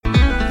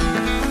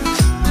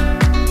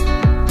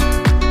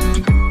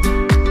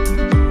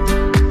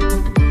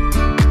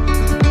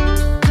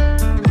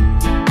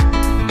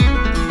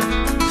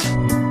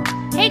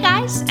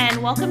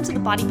welcome to the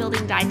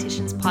Bodybuilding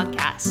Dietitians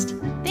Podcast.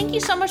 Thank you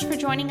so much for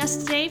joining us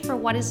today for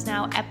what is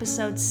now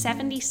episode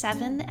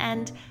 77,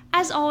 and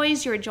as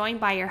always, you're joined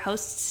by your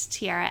hosts,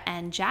 Tiara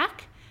and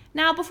Jack.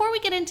 Now, before we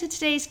get into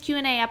today's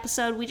Q&A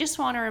episode, we just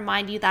want to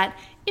remind you that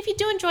if you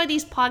do enjoy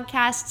these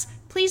podcasts,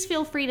 please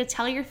feel free to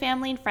tell your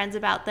family and friends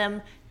about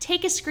them,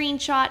 take a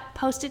screenshot,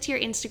 post it to your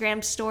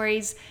Instagram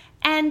stories,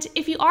 and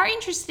if you are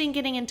interested in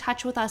getting in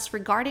touch with us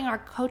regarding our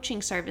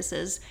coaching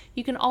services,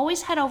 you can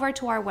always head over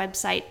to our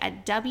website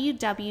at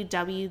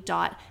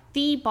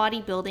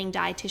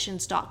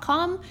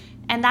www.thebodybuildingdietitians.com,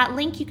 and that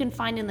link you can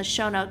find in the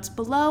show notes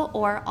below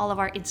or all of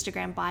our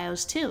Instagram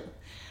bios too.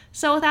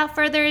 So without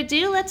further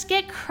ado, let's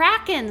get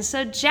cracking.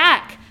 So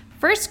Jack,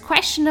 first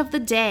question of the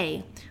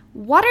day.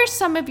 What are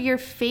some of your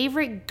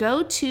favorite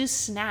go-to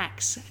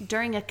snacks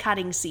during a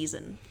cutting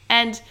season?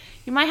 And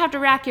you might have to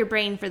rack your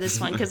brain for this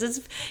one because it's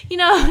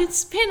been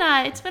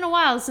a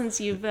while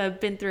since you've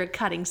been through a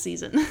cutting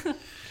season.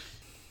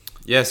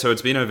 Yeah, so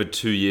it's been over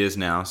 2 years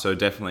now, so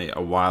definitely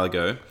a while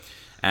ago.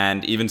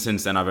 And even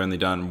since then, I've only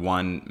done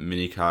one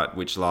mini cut,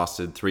 which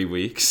lasted 3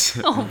 weeks.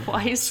 Oh,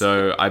 boy.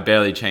 So I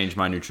barely changed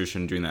my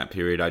nutrition during that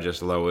period. I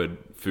just lowered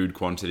food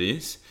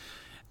quantities.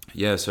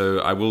 Yeah, so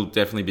I will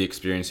definitely be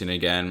experiencing it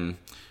again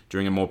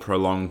during a more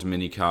prolonged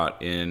mini cut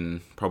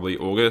in probably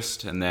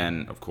August, and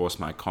then of course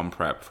my comp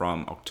prep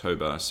from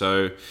October.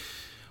 So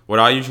what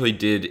I usually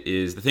did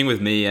is, the thing with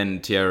me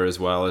and Tiara as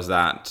well is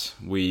that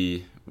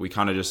we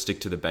kind of just stick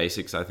to the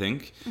basics, I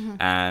think,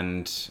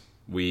 and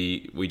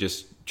we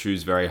just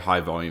choose very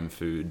high volume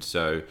food.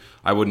 So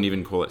I wouldn't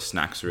even call it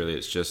snacks really,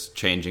 it's just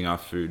changing our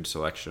food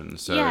selection.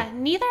 So yeah,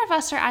 neither of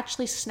us are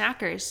actually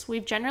snackers.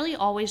 We've generally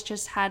always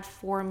just had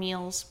 4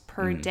 meals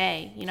per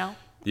day, you know?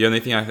 The only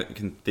thing I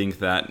can think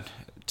that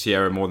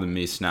Tiara more than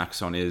me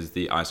snacks on is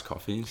the iced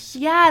coffees.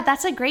 Yeah,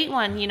 that's a great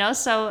one,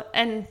 so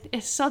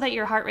it's so that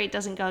your heart rate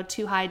doesn't go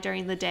too high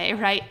during the day,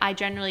 right? I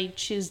generally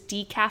choose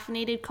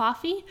decaffeinated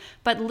coffee,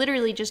 but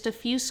literally just a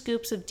few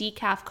scoops of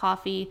decaf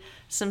coffee,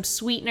 some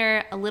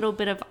sweetener, a little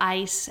bit of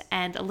ice,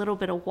 and a little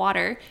bit of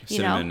water.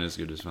 Cinnamon is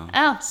good as well.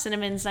 Oh,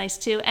 cinnamon's nice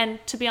too.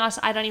 And to be honest,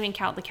 I don't even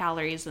count the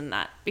calories in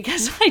that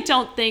because I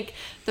don't think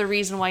the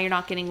reason why you're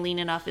not getting lean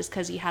enough is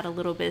because you had a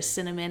little bit of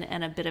cinnamon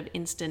and a bit of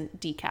instant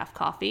decaf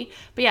coffee.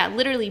 But yeah,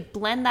 literally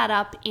blend that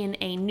up in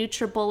a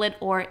NutriBullet,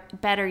 or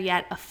better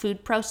yet, a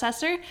food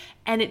processor,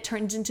 and it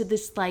turns into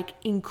this like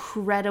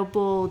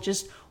incredible,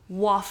 just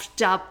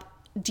wafted up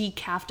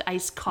decaf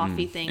iced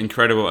coffee thing.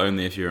 Incredible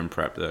only if you're in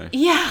prep though.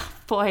 Yeah,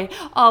 boy.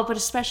 Oh, but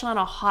especially on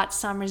a hot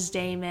summer's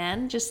day,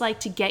 man. Just like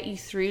to get you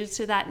through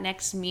to that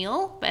next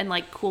meal and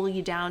like cool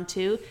you down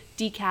too.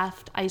 Decaf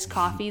iced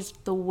coffee's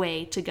the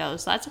way to go.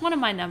 So that's one of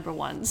my number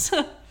ones.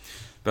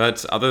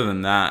 But other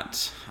than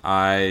that,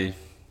 I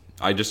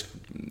just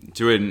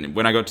do it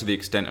when I got to the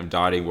extent of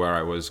dieting where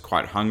I was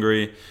quite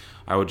hungry.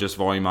 I would just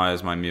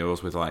volumize my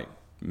meals with like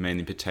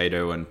mainly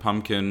potato and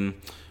pumpkin.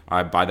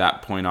 By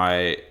that point,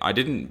 I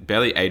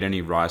barely ate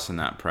any rice in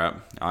that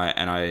prep.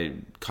 I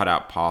cut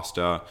out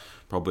pasta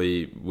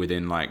probably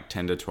within like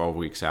 10 to 12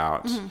 weeks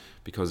out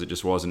because it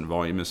just wasn't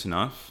voluminous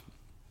enough.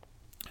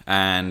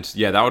 And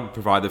yeah, that would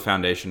provide the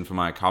foundation for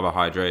my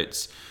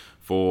carbohydrates.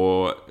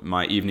 For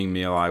my evening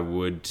meal, I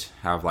would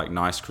have like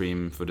nice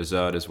cream for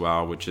dessert as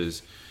well, which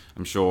is,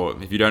 I'm sure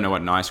if you don't know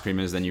what nice cream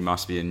is, then you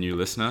must be a new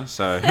listener.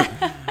 So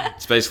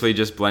it's basically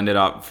just blended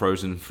up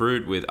frozen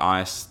fruit with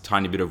ice,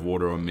 tiny bit of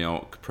water or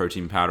milk,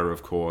 protein powder,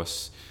 of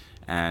course.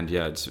 And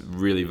yeah, it's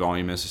really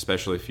voluminous,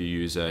 especially if you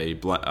use a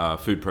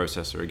food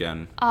processor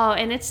again. Oh,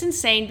 and it's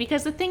insane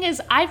because the thing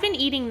is, I've been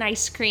eating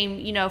nice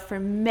cream, for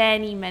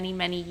many, many,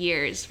 many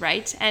years,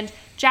 right? And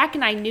Jack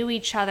and I knew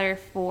each other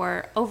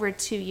for over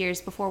 2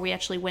 years before we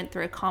actually went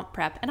through a comp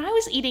prep. And I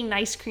was eating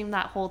nice cream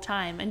that whole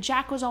time. And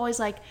Jack was always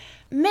like,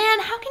 man,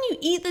 how can you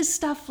eat this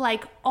stuff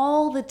like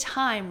all the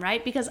time,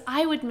 right? Because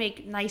I would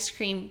make nice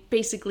cream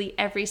basically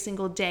every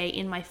single day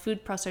in my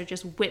food processor,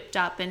 just whipped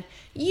up. And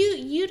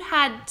you'd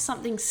had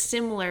something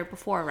similar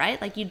before, right?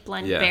 Like you'd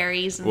blend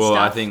berries and stuff.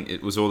 Well, I think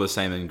it was all the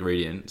same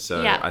ingredient,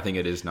 so yeah. I think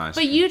it is nice.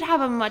 But you'd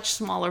have a much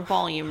smaller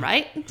volume,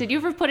 right? Did you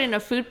ever put in a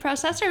food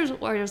processor,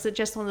 or was it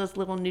just one of those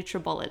little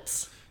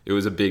NutriBullets? It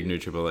was a big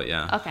NutriBullet,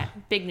 yeah. Okay,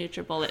 big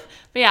NutriBullet.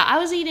 But yeah, I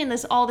was eating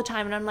this all the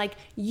time, and I'm like,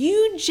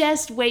 you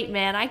just wait,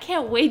 man. I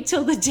can't wait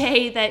till the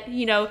day that,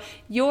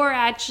 you're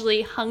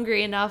actually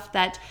hungry enough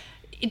that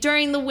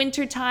during the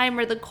winter time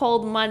or the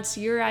cold months,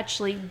 you're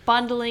actually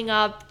bundling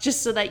up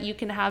just so that you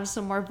can have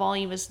some more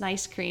voluminous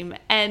nice cream.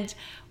 And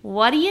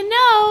what do you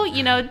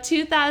know,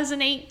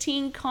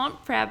 2018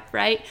 comp prep,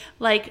 right?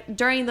 Like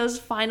during those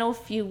final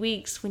few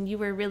weeks when you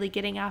were really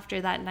getting after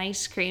that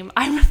nice cream,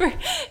 I remember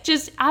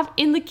just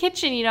in the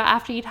kitchen,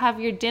 after you'd have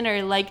your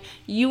dinner, like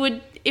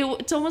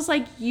it's almost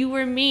like you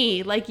were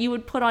me. Like you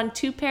would put on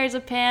 2 pairs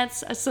of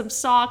pants, some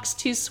socks,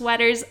 2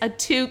 sweaters, a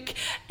toque,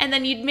 and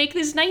then you'd make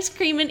this nice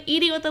cream and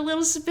eat it with a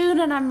little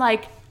spoon. And I'm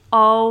like,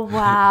 oh,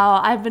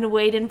 wow, I've been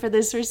waiting for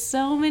this for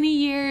so many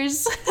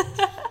years.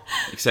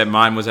 Except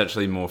mine was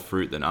actually more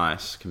fruit than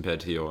ice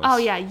compared to yours. Oh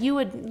yeah, you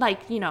would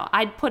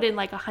I'd put in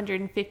like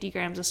 150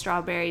 grams of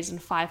strawberries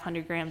and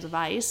 500 grams of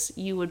ice.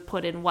 You would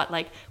put in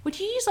would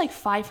you use like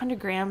 500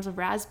 grams of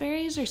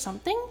raspberries or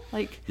something?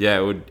 Like Yeah,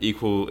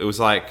 it was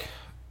like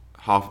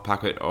half a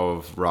packet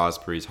of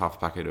raspberries, half a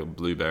packet of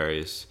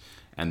blueberries,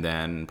 and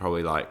then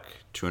probably like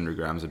 200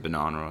 grams of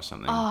banana or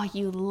something. Oh,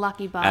 you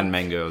lucky bug. And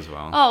mango as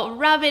well. Oh,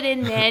 rub it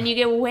in, man. You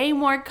get way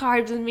more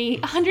carbs than me.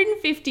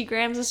 150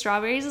 grams of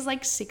strawberries is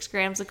like 6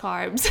 grams of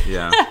carbs.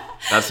 Yeah.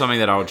 That's something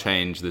that I'll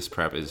change this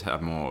prep is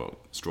have more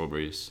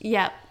strawberries.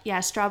 Yeah,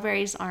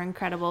 strawberries are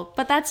incredible.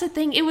 But that's the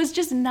thing. It was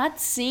just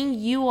nuts seeing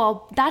you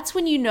all. That's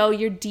when you know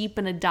you're deep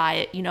in a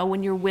diet,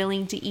 when you're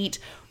willing to eat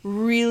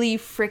really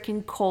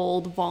freaking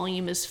cold,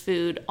 voluminous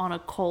food on a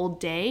cold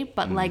day,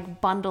 but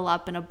like bundle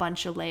up in a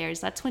bunch of layers.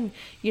 That's when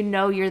you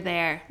know you're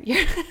there.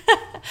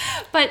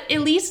 But at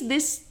least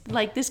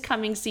this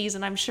coming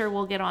season, I'm sure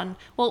we'll get on.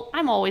 Well,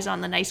 I'm always on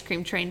the ice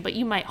cream train, but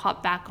you might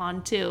hop back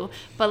on too.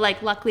 But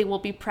like, luckily, we'll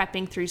be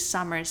prepping through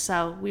summer,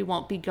 so we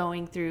won't be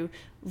going through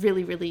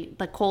really, really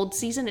the cold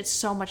season. It's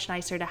so much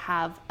nicer to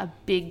have a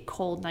big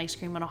cold ice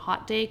cream on a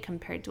hot day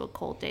compared to a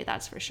cold day,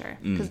 that's for sure.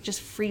 Because it just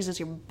freezes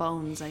your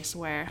bones, I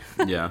swear.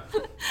 Yeah.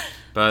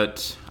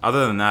 But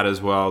other than that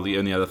as well, the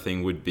only other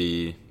thing would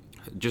be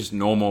just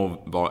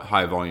normal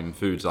high volume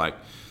foods like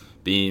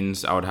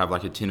beans. I would have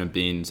like a tin of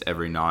beans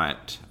every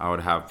night. I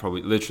would have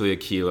probably literally a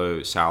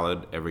kilo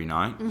salad every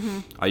night.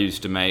 I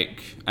used to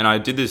make, and I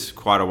did this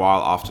quite a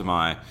while after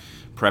my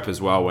prep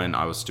as well when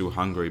I was still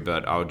hungry,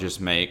 but I would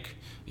just make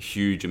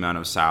huge amount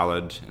of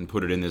salad and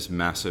put it in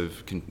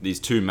these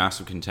two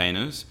massive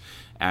containers,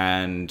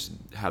 and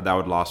that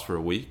would last for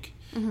a week.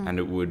 And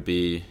it would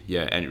be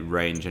and it would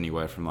range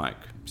anywhere from like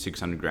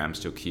 600 grams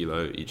to a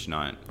kilo each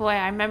night. Boy,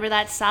 I remember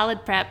that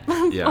salad prep,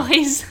 Yeah.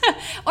 boys.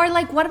 Or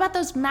like, what about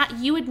those,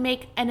 you would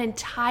make an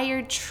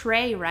entire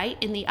tray, right,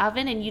 in the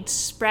oven, and you'd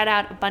spread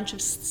out a bunch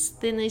of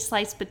thinly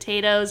sliced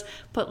potatoes,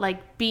 put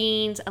like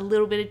beans, a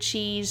little bit of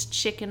cheese,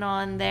 chicken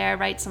on there,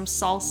 right, some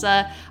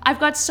salsa. I've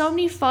got so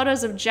many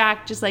photos of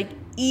Jack just like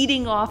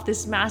eating off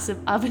this massive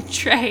oven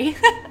tray.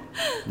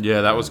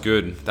 Yeah, that was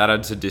good. That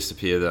had to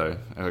disappear though,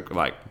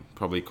 like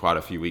probably quite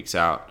a few weeks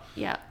out.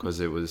 Yeah. Because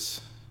it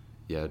was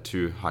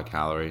too high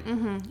calorie.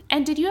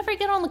 And did you ever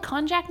get on the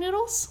konjac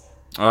noodles?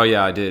 Oh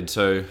yeah, I did.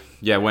 So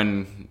yeah,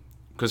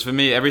 because for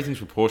me everything's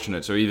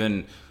proportionate. So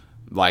even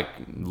like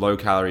low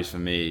calories for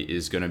me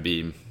is going to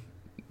be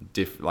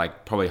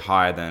probably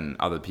higher than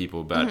other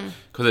people, but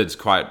because it's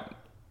quite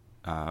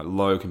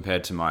low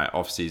compared to my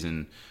off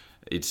season,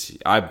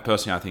 I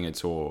think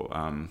it's all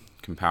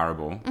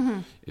comparable,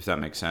 if that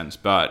makes sense.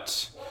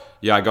 But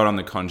yeah, I got on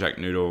the konjac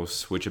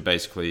noodles, which are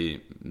basically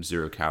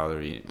 0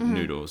 calorie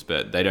noodles,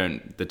 but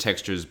the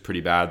texture is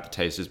pretty bad, the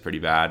taste is pretty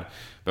bad.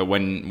 But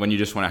when you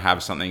just want to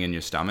have something in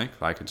your stomach,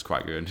 like, it's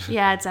quite good.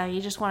 Yeah,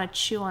 you just want to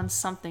chew on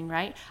something,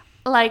 right?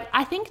 Like,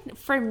 I think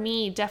for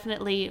me,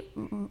 definitely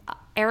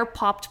air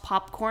popped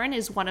popcorn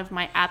is one of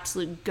my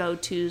absolute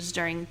go-tos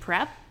during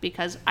prep,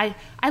 because I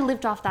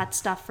lived off that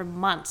stuff for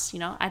months.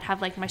 I'd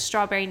have like my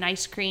strawberry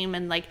ice cream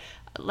and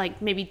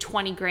like maybe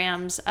 20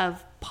 grams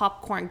of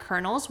popcorn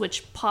kernels,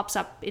 which pops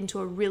up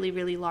into a really,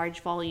 really large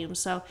volume.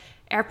 So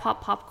air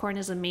pop popcorn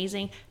is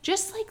amazing.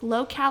 Just like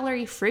low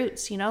calorie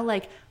fruits,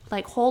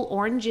 like whole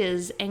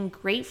oranges and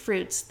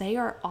grapefruits, they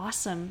are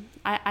awesome.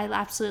 I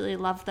absolutely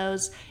love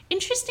those.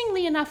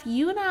 Interestingly enough,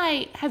 you and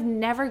I have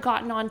never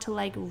gotten onto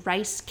like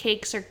rice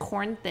cakes or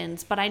corn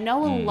thins, but I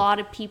know a lot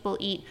of people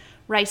eat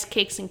rice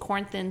cakes and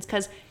corn thins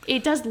because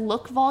it does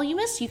look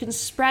voluminous. You can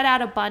spread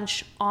out a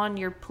bunch on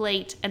your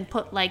plate and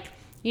put like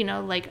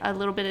a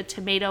little bit of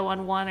tomato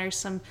on one or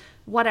some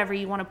whatever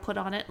you want to put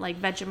on it, like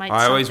Vegemite.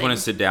 I always want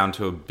to sit down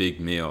to a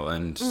big meal,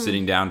 and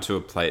sitting down to a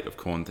plate of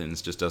corn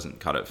thins just doesn't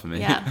cut it for me.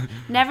 Yeah.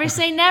 Never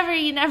say never.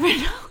 You never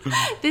know.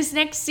 This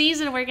next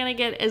season, we're going to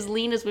get as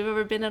lean as we've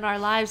ever been in our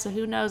lives. So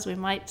who knows? We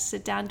might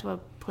sit down to a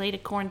plate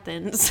of corn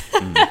thins.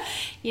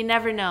 You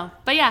never know.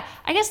 But yeah,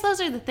 I guess those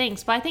are the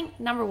things. But I think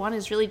number one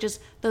is really just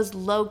those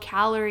low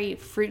calorie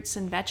fruits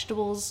and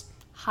vegetables,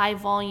 high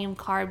volume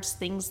carbs,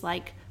 things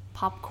like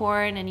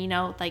popcorn and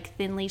like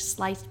thinly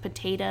sliced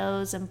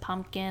potatoes and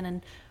pumpkin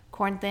and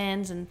corn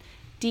thins and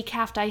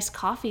decaf iced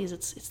coffees.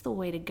 It's the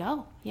way to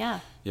go.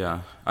 Yeah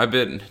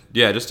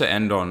Just to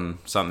end on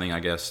something, I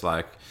guess,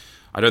 like,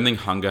 I don't think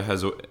hunger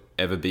has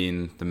ever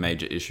been the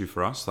major issue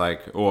for us,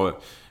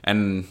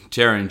 and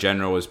Tara in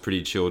general was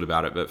pretty chilled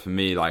about it, but for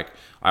me, like,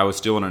 I was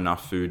still on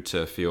enough food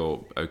to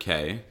feel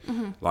okay.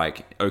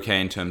 Like,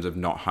 okay in terms of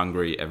not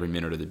hungry every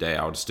minute of the day.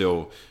 I would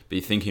still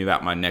be thinking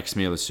about my next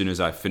meal as soon as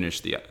I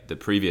finished the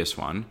previous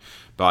one,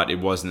 but it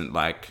wasn't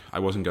like I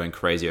wasn't going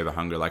crazy over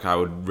hunger. Like, I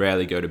would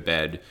rarely go to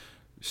bed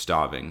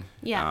starving.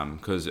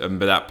 But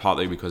that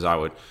partly because I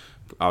would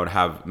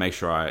make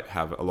sure I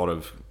have a lot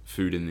of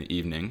food in the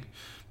evening,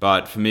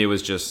 but for me it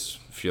was just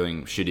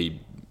feeling shitty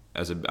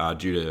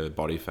due to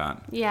body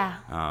fat.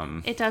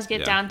 It does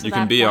get down to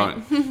that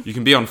point. You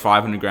can be on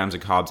 500 grams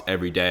of carbs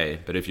every day,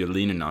 but if you're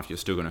lean enough, you're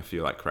still going to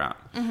feel like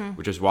crap.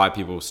 Which is why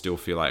people still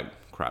feel like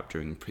crap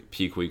during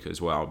peak week as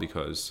well,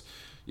 because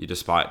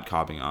despite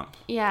carbing up.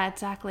 Yeah,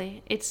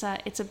 exactly. It's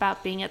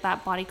about being at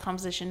that body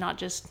composition, not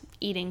just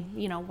eating,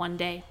 one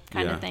day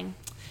kind of thing.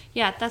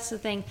 Yeah, that's the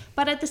thing.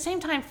 But at the same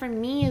time, for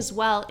me as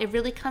well, it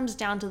really comes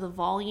down to the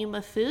volume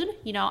of food.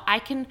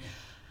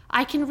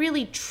 I can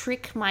really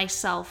trick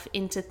myself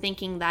into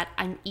thinking that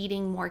I'm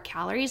eating more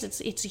calories.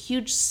 It's a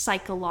huge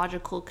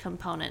psychological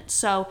component.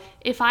 So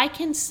if I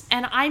can,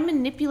 and I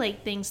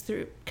manipulate things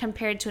through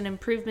compared to an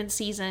improvement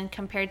season,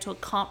 compared to a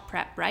comp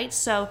prep, right?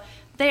 So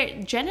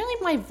they're generally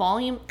my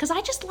volume, because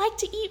I just like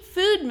to eat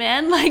food,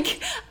 man.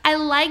 Like, I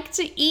like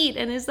to eat,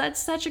 and is that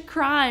such a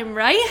crime,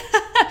 right?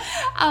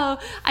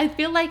 I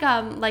feel like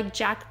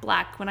Jack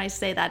Black when I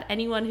say that.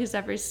 Anyone who's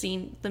ever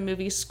seen the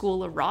movie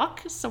School of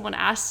Rock, someone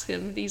asks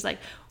him, he's like,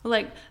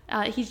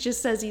 he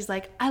just says, he's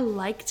like, I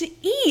like to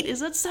eat. Is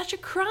that such a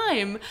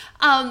crime?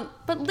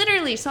 But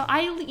literally, so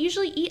I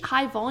usually eat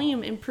high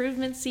volume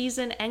improvement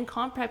season and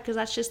comp prep because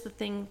that's just the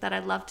thing that I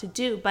love to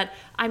do. But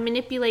I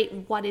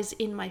manipulate what is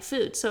in my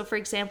food. So for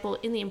example,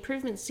 in the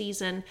improvement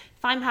season,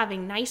 if I'm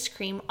having ice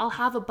cream, I'll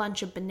have a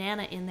bunch of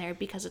banana in there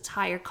because it's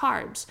higher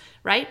carbs,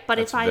 right? But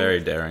that's very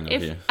daring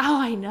of you.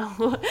 Oh, I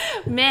know.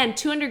 Man,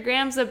 200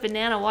 grams of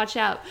banana, watch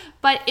out.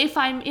 But if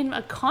I'm in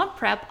a comp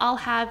prep, I'll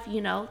have,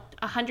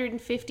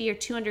 150 or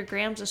 200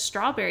 grams of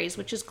strawberries,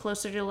 which is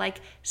closer to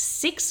like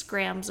 6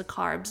 grams of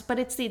carbs, but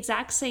it's the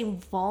exact same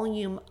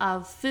volume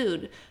of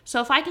food. So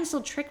if I can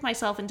still trick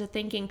myself into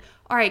thinking,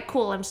 all right,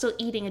 cool, I'm still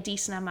eating a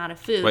decent amount of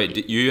food.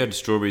 Wait, you had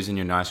strawberries in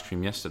your ice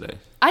cream yesterday?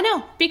 I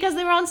know, because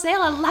they were on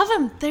sale. I love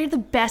them. They're the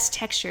best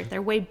texture.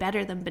 They're way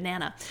better than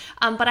banana.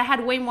 But I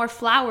had way more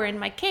flour in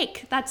my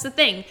cake. That's the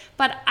thing.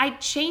 But I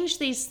change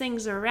these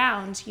things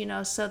around,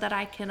 so that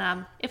I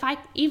can,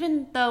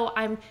 even though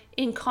I'm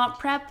in comp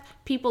prep,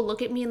 people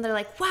look at me and they're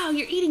like, wow,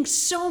 you're eating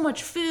so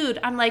much food.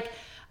 I'm like,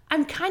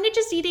 I'm kind of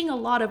just eating a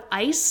lot of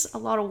ice, a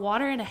lot of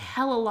water, and a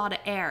hell of a lot of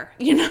air,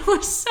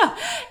 So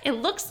it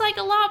looks like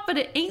a lot, but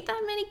it ain't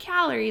that many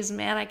calories,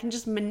 man. I can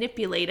just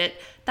manipulate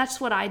it. That's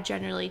what I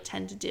generally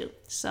tend to do.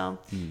 So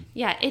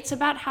yeah, it's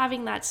about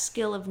having that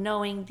skill of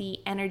knowing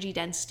the energy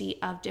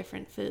density of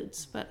different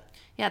foods. But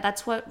yeah,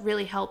 that's what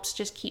really helps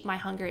just keep my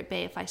hunger at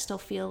bay if I still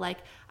feel like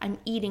I'm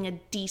eating a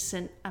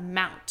decent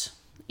amount.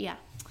 Yeah,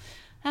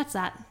 that's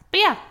that. But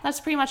yeah, that's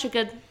pretty much a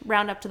good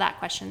roundup to that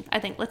question, I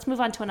think. Let's move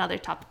on to another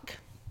topic.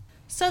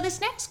 So this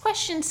next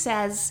question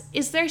says,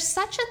 is there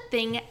such a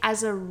thing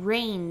as a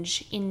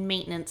range in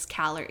maintenance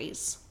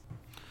calories?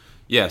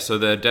 Yeah, so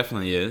there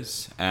definitely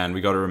is. And we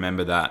got to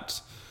remember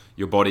that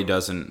your body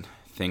doesn't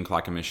think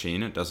like a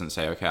machine. It doesn't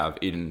say, okay, I've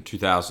eaten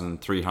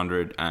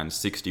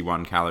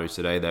 2,361 calories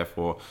today,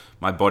 therefore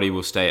my body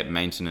will stay at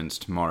maintenance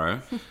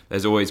tomorrow.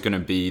 There's always going to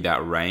be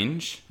that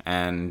range.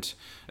 And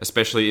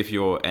especially if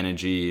your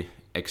energy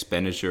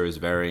expenditure is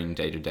varying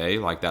day to day,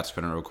 like that's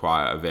going to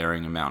require a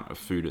varying amount of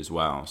food as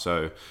well.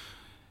 So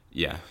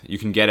yeah, you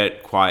can get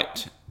it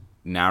quite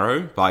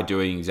narrow by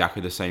doing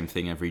exactly the same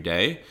thing every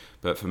day.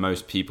 But for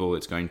most people,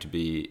 it's going to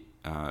be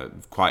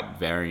quite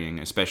varying,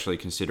 especially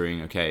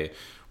considering, okay,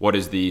 what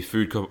is the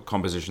food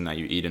composition that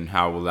you eat and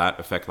how will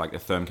that affect like the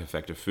thermic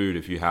effect of food?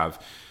 If you have,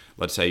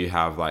 let's say you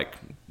have like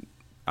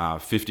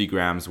 50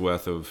 grams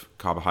worth of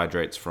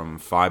carbohydrates from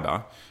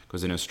fiber,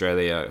 because in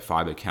Australia,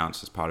 fiber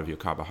counts as part of your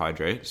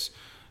carbohydrates,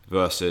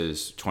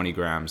 versus 20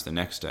 grams the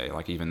next day.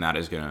 Like even that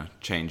is going to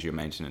change your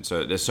maintenance.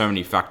 So there's so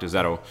many factors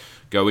that'll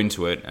go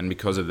into it. And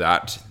because of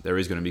that, there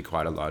is going to be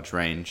quite a large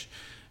range.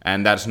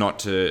 And that's not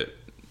to,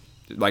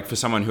 like for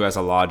someone who has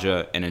a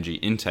larger energy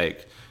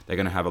intake, they're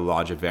going to have a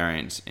larger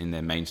variance in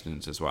their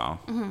maintenance as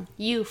well. Mm-hmm.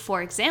 You,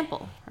 for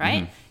example,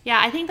 right? Mm-hmm.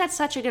 Yeah, I think that's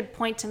such a good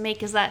point to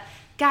make is that,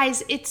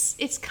 guys,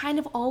 it's kind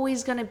of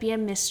always going to be a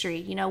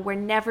mystery. We're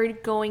never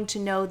going to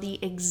know the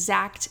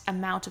exact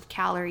amount of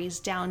calories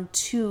down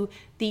to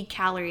the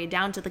calorie,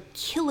 down to the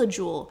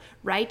kilojoule,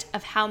 right,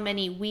 of how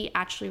many we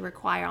actually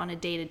require on a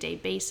day-to-day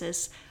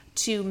basis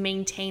to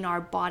maintain our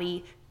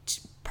body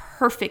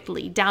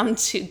perfectly down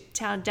to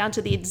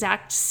the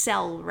exact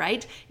cell,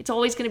 right? It's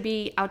always going to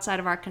be outside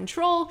of our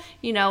control,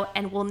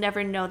 and we'll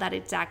never know that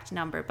exact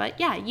number. But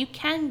yeah, you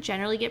can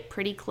generally get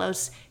pretty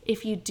close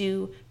if you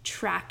do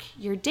track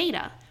your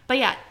data. But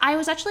yeah, I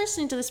was actually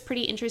listening to this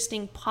pretty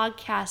interesting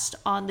podcast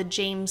on the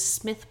James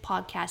Smith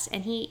podcast,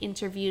 and he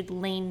interviewed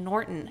Layne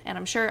Norton. And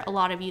I'm sure a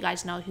lot of you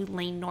guys know who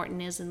Layne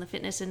Norton is in the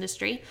fitness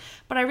industry.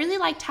 But I really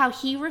liked how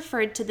he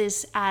referred to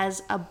this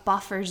as a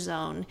buffer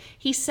zone.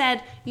 He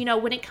said,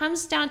 when it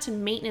comes down to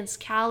maintenance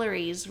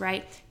calories,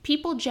 right,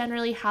 people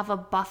generally have a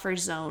buffer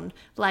zone,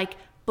 like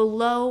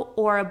below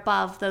or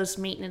above those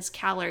maintenance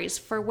calories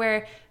for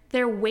where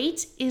their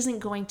weight isn't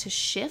going to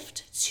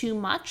shift too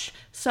much.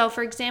 So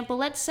for example,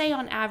 let's say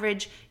on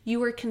average, you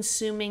were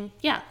consuming,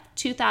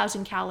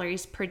 2,000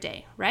 calories per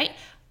day, right?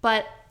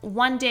 But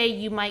one day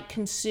you might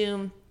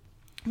consume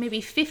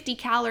maybe 50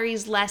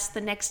 calories less. The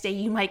next day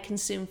you might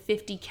consume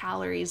 50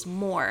 calories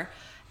more.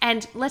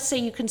 And let's say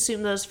you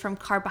consume those from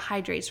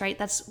carbohydrates, right?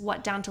 That's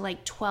down to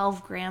like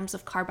 12 grams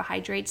of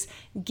carbohydrates,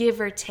 give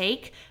or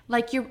take.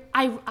 like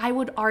I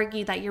would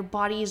argue that your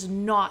body is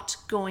not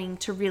going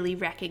to really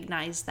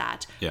recognize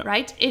that,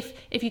 right?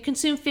 If you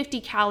consume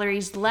 50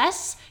 calories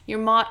less,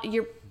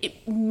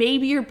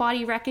 maybe your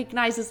body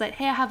recognizes that,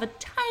 hey, I have a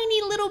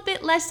tiny little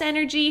bit less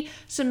energy,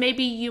 so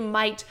maybe you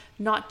might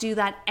not do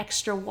that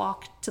extra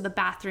walk to the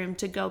bathroom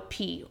to go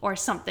pee or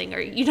something, or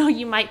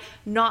you might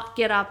not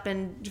get up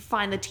and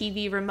find the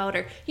TV remote,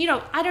 or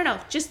I don't know,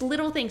 just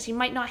little things. You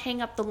might not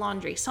hang up the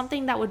laundry,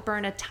 something that would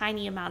burn a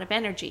tiny amount of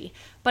energy.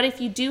 But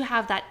if you do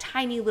have that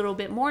tiny little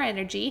bit more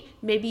energy,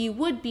 maybe you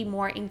would be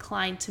more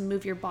inclined to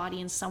move your body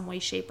in some way,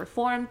 shape, or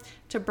form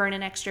to burn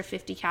an extra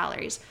 50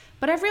 calories.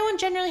 But everyone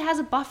generally has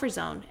a buffer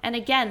zone. And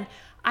again,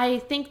 I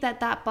think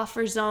that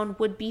buffer zone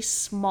would be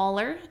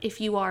smaller if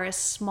you are a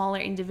smaller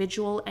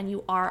individual and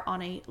you are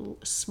on a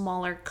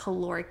smaller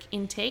caloric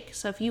intake.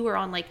 So if you were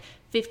on like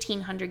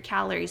 1,500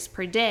 calories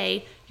per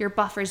day, your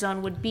buffer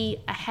zone would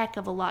be a heck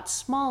of a lot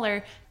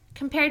smaller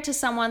compared to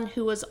someone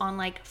who was on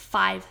like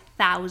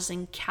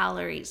 5,000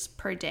 calories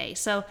per day.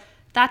 So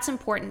that's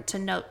important to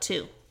note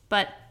too.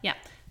 But yeah,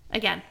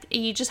 again,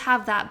 you just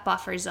have that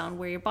buffer zone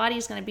where your body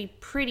is going to be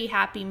pretty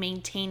happy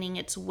maintaining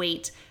its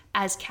weight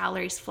as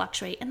calories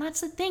fluctuate. And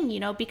that's the thing,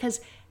 because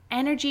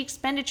energy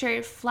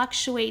expenditure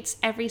fluctuates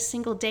every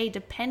single day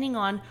depending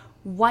on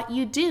what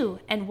you do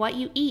and what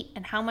you eat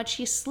and how much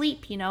you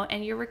sleep,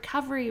 and your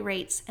recovery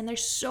rates. And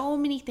there's so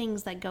many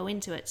things that go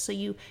into it. So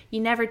you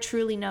never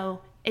truly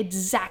know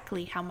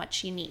exactly how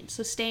much you need.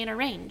 So stay in a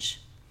range.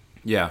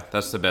 Yeah,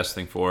 that's the best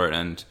thing for it.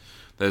 And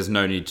there's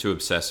no need to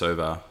obsess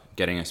over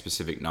getting a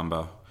specific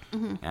number.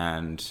 Mm-hmm.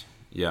 And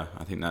yeah,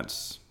 I think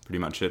that's pretty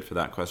much it for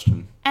that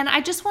question. And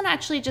I just want to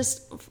actually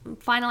just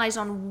finalize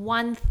on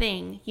one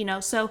thing,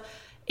 so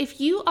if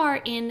you are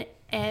in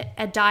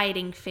a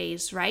dieting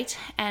phase, right?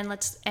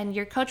 And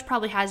your coach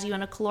probably has you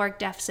in a caloric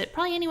deficit,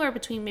 probably anywhere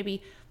between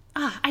maybe,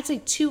 I'd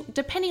say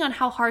depending on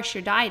how harsh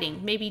you're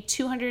dieting, maybe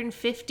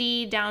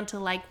 250 down to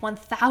like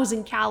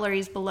 1,000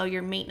 calories below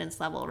your maintenance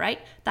level, right?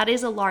 That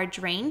is a large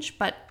range,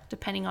 but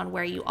depending on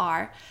where you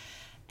are.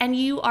 And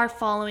you are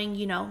following,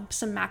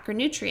 some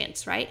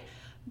macronutrients, right?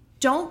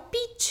 Don't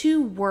be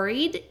too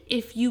worried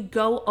if you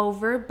go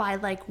over by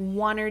like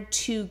 1 or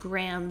 2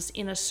 grams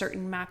in a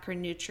certain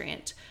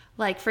macronutrient.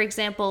 Like, for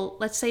example,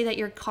 let's say that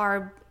your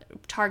carb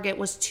target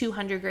was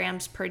 200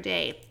 grams per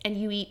day and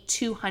you eat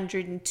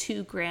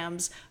 202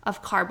 grams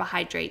of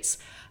carbohydrates.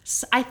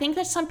 So I think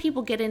that some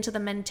people get into the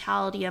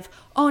mentality of,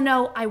 oh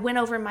no, I went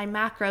over my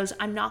macros,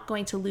 I'm not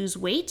going to lose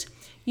weight.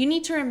 You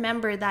need to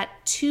remember that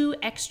 2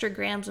 extra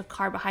grams of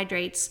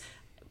carbohydrates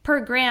per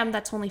gram,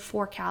 that's only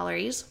 4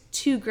 calories.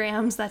 2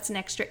 grams, that's an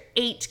extra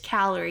 8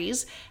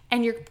 calories.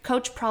 And your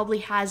coach probably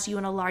has you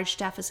in a large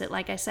deficit.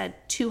 Like I said,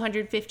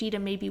 250 to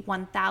maybe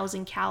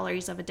 1,000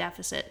 calories of a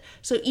deficit.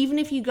 So even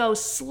if you go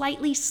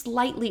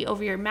slightly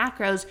over your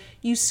macros,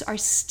 you are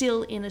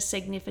still in a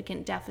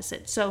significant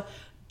deficit. So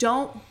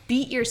don't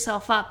beat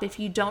yourself up if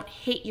you don't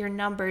hit your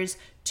numbers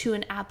to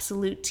an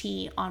absolute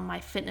T on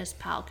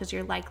MyFitnessPal, because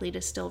you're likely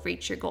to still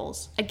reach your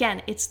goals.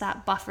 Again, it's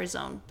that buffer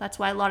zone. That's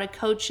why a lot of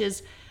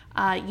coaches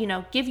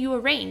give you a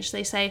range.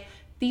 They say,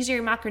 these are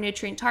your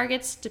macronutrient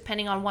targets.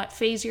 Depending on what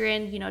phase you're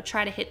in,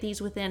 try to hit these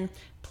within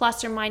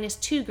plus or minus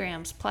 2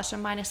 grams, plus or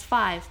minus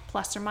 5,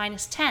 plus or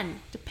minus 10,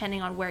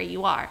 depending on where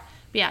you are.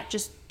 But yeah,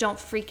 just don't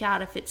freak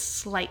out if it's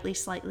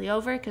slightly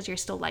over, because you're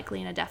still likely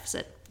in a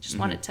deficit. Just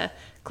wanted to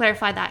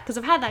clarify that, because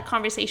I've had that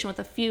conversation with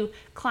a few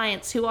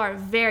clients who are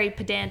very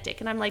pedantic,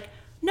 and I'm like,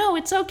 no,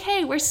 it's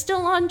okay. We're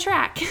still on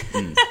track.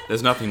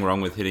 There's nothing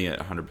wrong with hitting it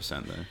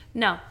 100% though.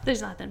 No,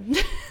 there's nothing.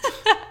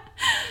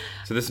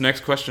 So this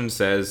next question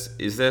says,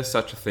 is there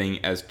such a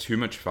thing as too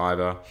much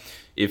fiber?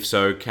 If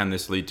so, can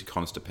this lead to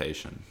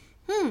constipation?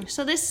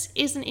 So this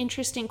is an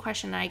interesting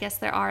question. I guess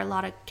there are a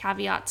lot of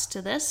caveats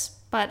to this,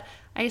 but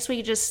I guess we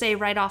could just say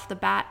right off the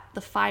bat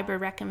the fiber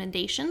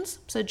recommendations.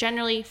 So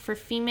generally for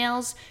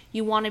females,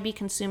 you want to be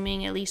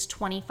consuming at least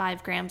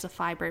 25 grams of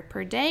fiber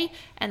per day.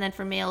 And then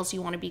for males,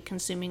 you want to be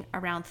consuming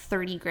around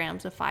 30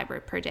 grams of fiber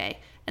per day.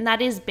 And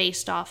that is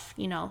based off,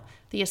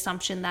 the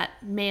assumption that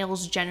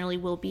males generally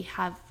will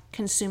have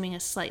consuming a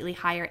slightly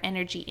higher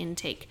energy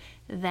intake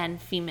than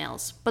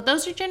females. But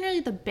those are generally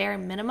the bare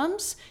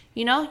minimums.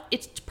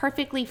 It's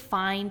perfectly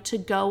fine to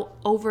go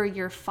over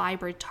your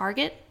fiber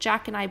target.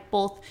 Jack and I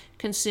both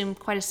consume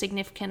quite a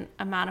significant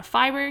amount of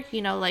fiber.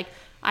 Like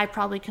I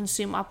probably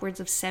consume upwards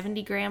of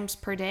 70 grams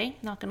per day.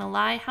 Not gonna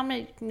lie. How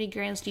many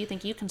grams do you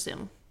think you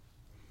consume?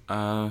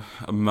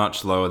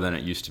 Much lower than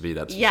it used to be,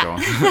 that's for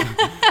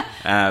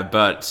sure.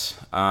 But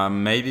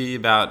maybe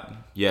about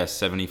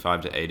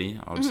 75 to 80,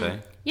 I would say.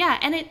 Yeah,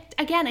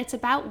 and it's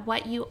about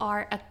what you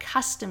are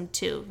accustomed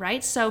to,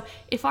 right? So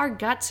if our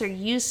guts are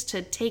used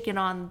to taking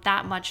on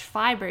that much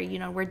fiber,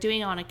 we're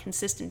doing it on a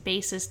consistent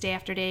basis, day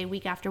after day,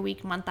 week after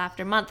week, month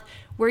after month,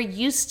 we're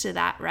used to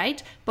that,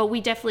 right? But we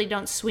definitely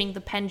don't swing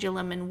the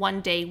pendulum and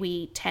one day we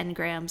eat 10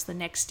 grams, the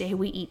next day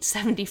we eat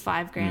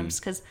 75 grams,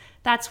 because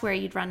that's where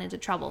you'd run into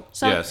trouble.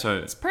 So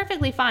it's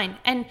perfectly fine.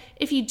 And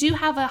if you do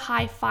have a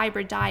high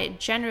fiber diet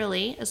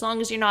generally, as long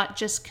as you're not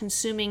just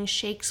consuming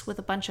shakes with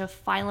a bunch of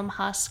phylum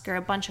husk or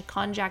a bunch of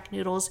konjac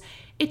noodles,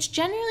 it's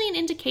generally an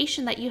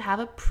indication that you have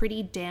a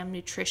pretty damn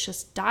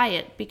nutritious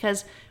diet,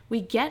 because we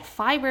get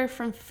fiber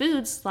from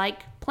foods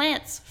like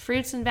plants,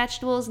 fruits and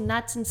vegetables,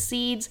 nuts and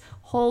seeds,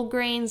 whole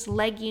grains,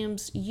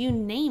 legumes, you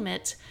name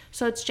it.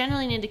 So it's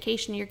generally an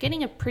indication you're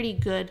getting a pretty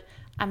good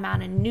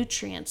amount of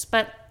nutrients.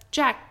 But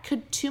Jack,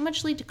 could too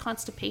much lead to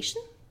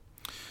constipation?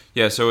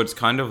 Yeah, so it's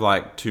kind of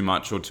like too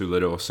much or too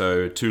little.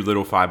 So too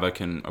little fiber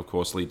can, of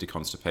course, lead to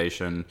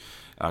constipation,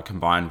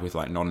 combined with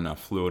like not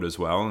enough fluid as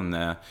well in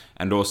there.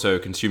 And also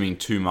consuming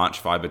too much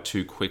fiber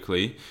too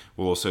quickly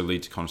will also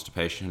lead to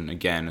constipation,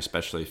 again,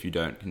 especially if you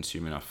don't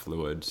consume enough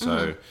fluid.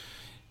 So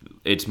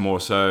it's more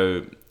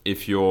so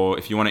if you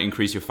want to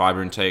increase your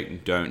fiber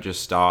intake, don't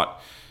just start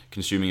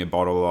consuming a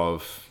bottle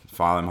of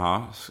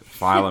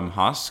phylum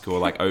husk or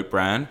like oat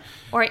bran.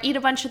 Or eat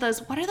a bunch of those,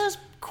 what are those,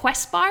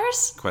 Quest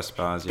bars? Quest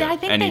bars, yeah.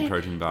 Any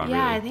protein bar, really.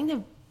 Yeah, I think they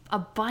have a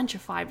bunch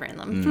of fiber in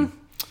them.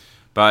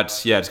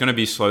 But yeah, it's going to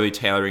be slowly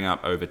tailoring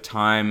up over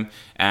time.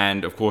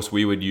 And of course,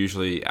 we would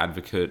usually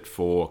advocate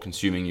for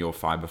consuming your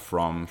fiber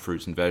from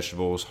fruits and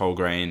vegetables, whole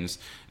grains,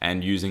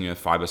 and using a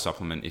fiber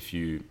supplement if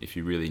you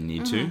really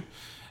need to.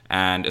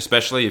 And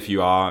especially if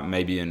you are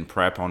maybe in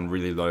prep on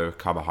really low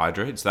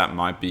carbohydrates, that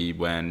might be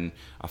when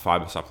a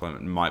fiber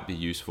supplement might be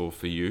useful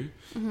for you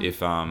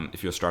if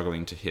you're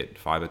struggling to hit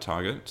fiber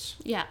targets.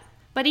 Yeah.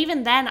 But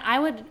even then, I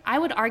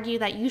would argue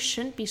that you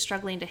shouldn't be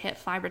struggling to hit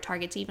fiber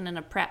targets even in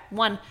a prep.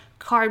 One,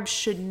 carbs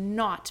should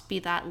not be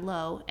that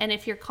low. And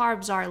if your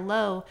carbs are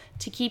low,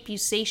 to keep you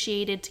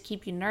satiated, to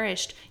keep you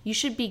nourished, you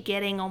should be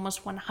getting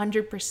almost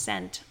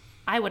 100%.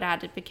 I would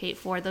advocate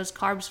for those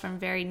carbs from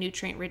very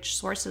nutrient-rich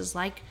sources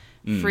like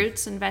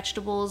fruits and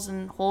vegetables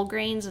and whole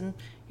grains and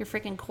your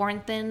freaking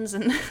corn thins.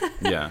 And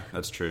yeah,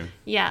 that's true.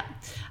 Yeah.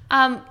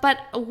 But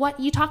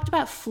what you talked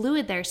about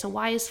fluid there. So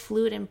why is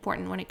fluid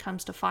important when it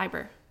comes to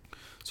fiber?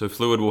 So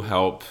fluid will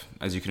help,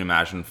 as you can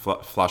imagine,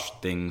 flush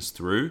things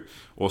through.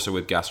 Also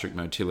with gastric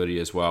motility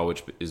as well,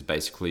 which is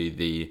basically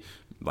the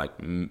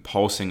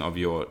pulsing of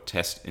your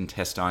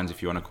intestines,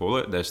 if you want to call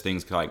it. There's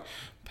things like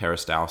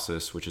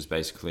peristalsis, which is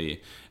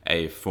basically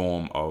a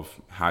form of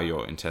how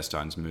your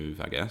intestines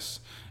move, I guess.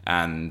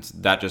 And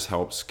that just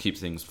helps keep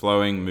things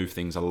flowing, move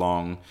things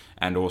along,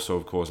 and also,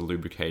 of course,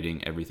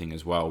 lubricating everything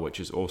as well, which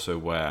is also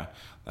where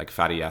like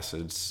fatty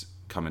acids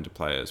come into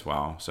play as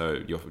well.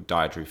 So your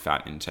dietary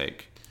fat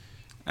intake.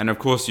 And of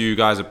course, you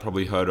guys have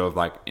probably heard of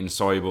like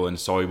insoluble and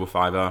soluble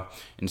fiber.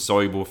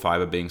 Insoluble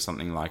fiber being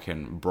something like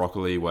in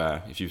broccoli,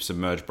 where if you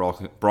submerge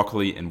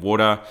broccoli in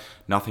water,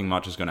 nothing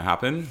much is going to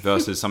happen,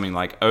 versus something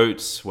like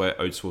oats, where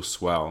oats will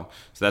swell.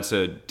 So that's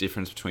a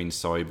difference between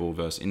soluble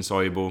versus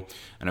insoluble.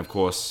 And of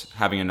course,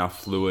 having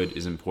enough fluid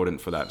is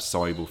important for that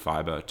soluble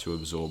fiber to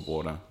absorb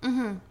water.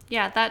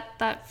 Yeah,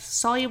 that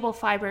soluble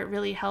fiber, it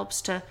really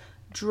helps to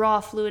draw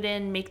fluid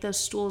in, make those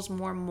stools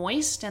more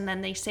moist. And then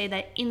they say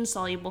that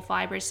insoluble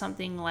fiber is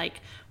something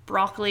like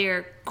broccoli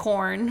or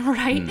corn,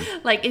 right?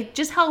 Like it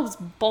just helps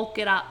bulk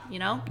it up,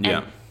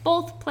 And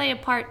both play a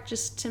part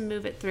just to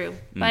move it through.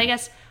 But I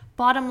guess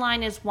bottom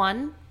line is,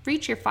 one,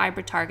 reach your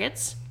fiber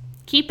targets,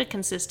 keep it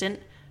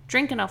consistent,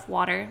 drink enough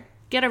water,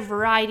 get a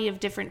variety of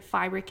different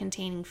fiber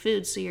containing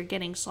foods so you're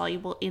getting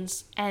soluble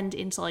and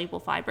insoluble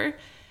fiber.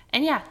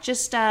 And yeah,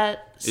 just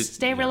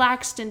stay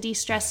relaxed and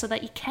de-stressed so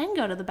that you can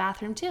go to the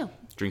bathroom too.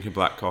 Drink a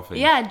black coffee.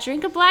 Yeah,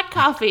 drink a black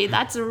coffee.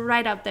 That's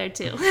right up there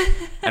too.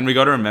 And we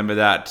got to remember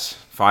that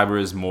fiber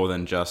is more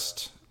than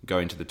just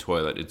going to the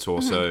toilet. It's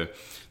also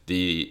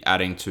the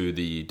adding to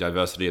the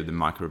diversity of the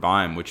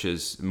microbiome, which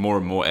is more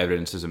and more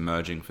evidence is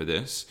emerging for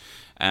this.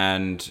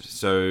 And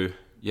so,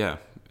 yeah,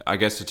 I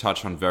guess to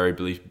touch on very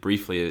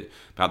briefly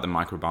about the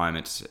microbiome,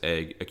 it's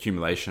an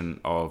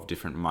accumulation of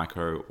different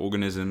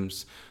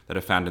microorganisms that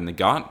are found in the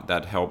gut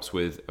that helps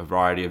with a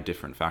variety of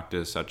different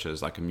factors, such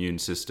as like immune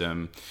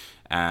system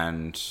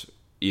and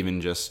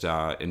even just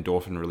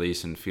endorphin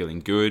release and feeling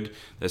good.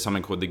 There's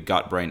something called the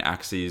gut-brain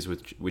axis,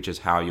 which is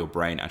how your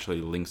brain actually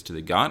links to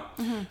the gut,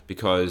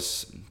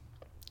 because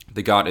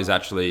the gut is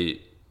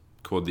actually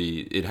called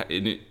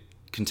it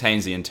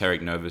contains the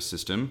enteric nervous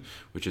system,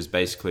 which is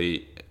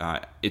basically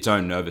its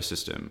own nervous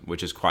system,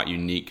 which is quite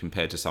unique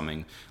compared to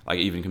something like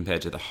even compared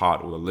to the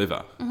heart or the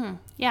liver.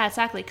 Yeah,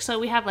 exactly. So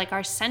we have like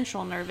our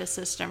central nervous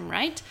system,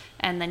 right?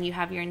 And then you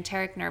have your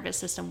enteric nervous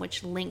system,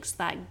 which links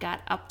that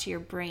gut up to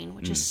your brain,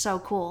 which is so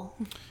cool.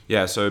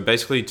 Yeah, so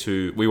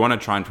basically we want to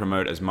try and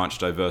promote as much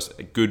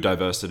good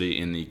diversity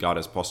in the gut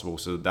as possible.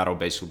 So that'll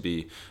basically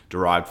be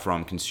derived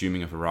from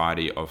consuming a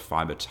variety of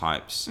fiber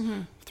types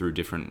through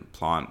different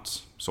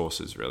plant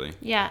sources, really.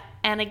 Yeah,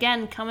 and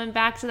again, coming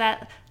back to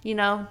that,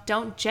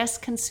 don't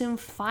just consume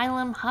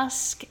phylum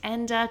husk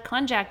and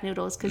konjac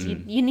noodles, because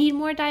you need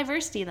more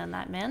diversity than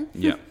that, man.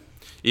 Yeah,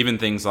 even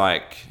things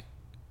like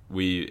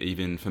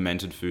even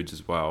fermented foods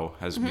as well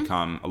has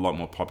become a lot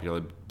more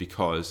popular,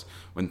 because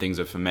when things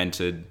are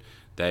fermented,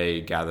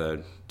 they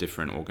gather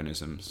different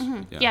organisms.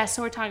 Yeah,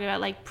 so we're talking about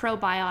like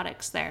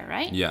probiotics there,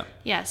 right? Yeah.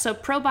 Yeah, so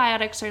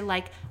probiotics are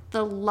like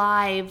the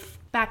live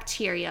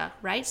bacteria,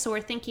 right? So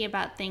we're thinking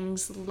about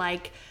things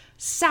like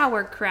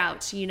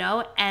sauerkraut,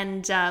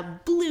 and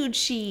blue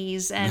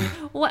cheese, and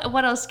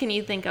what else can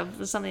you think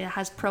of? Something that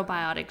has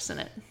probiotics in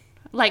it,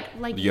 like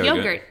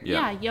yogurt.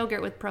 Yeah,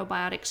 yogurt with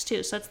probiotics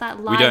too. So it's that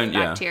live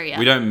bacteria.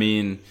 We don't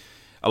mean,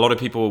 a lot of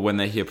people when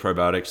they hear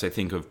probiotics, they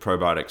think of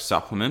probiotic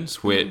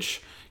supplements,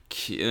 which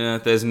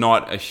there's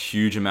not a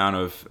huge amount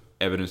of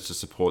evidence to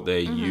support their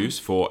use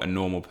for a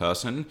normal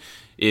person.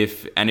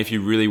 If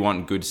you really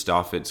want good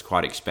stuff, it's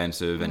quite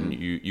expensive, and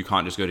you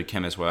can't just go to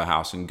Chemist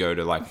Warehouse and go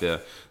to like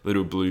the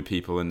little blue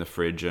people in the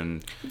fridge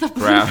and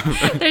grab.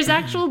 There's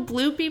actual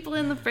blue people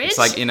in the fridge. It's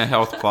like Inner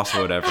Health Plus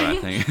or whatever, I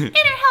think.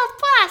 Inner Health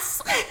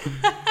Plus.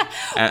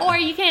 Or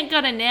you can't go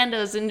to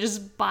Nando's and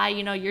just buy,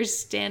 your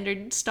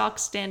standard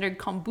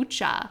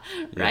kombucha,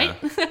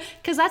 right?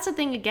 Because that's the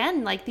thing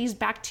again, like these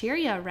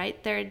bacteria,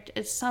 right?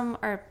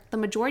 The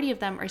majority of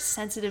them are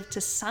sensitive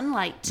to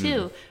sunlight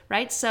too,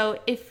 right? So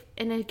if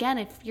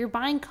you're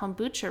buying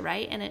kombucha,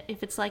 right, and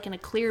if it's like in a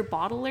clear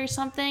bottle or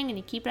something, and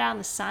you keep it out in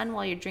the sun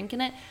while you're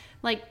drinking it,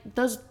 like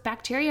those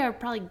bacteria are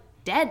probably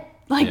dead.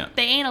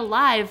 They ain't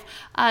alive.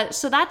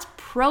 So that's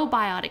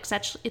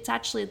probiotics. It's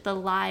actually the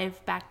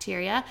live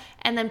bacteria.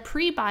 And then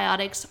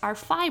prebiotics are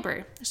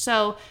fiber.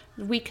 So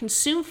we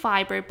consume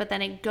fiber, but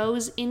then it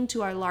goes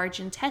into our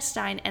large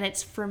intestine and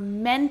it's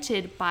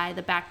fermented by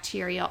the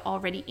bacteria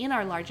already in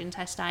our large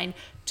intestine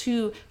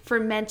to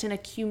ferment and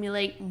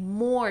accumulate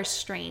more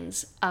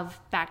strains of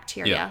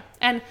bacteria. Yeah.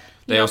 And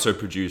they also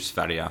produce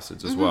fatty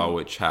acids as well,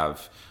 which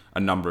have a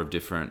number of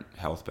different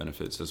health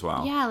benefits as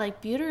well. Yeah, like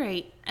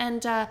butyrate.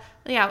 And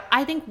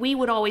I think we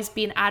would always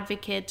be an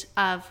advocate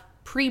of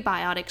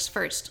prebiotics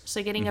first.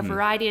 So getting a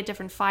variety of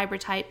different fiber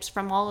types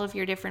from all of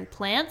your different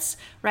plants,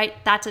 right?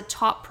 That's a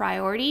top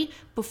priority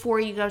before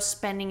you go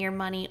spending your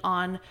money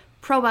on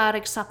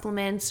probiotic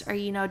supplements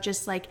or,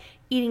 just like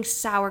eating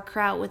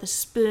sauerkraut with a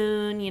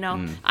spoon,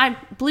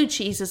 blue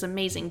cheese is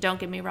amazing. Don't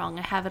get me wrong.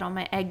 I have it on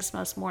my eggs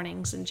most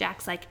mornings. And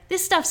Jack's like,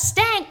 this stuff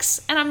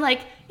stinks. And I'm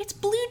like, it's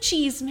blue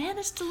cheese, man.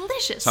 It's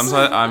delicious.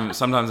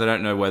 Sometimes I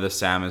don't know whether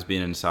Sam has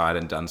been inside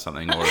and done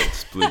something or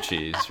it's blue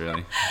cheese,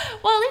 really.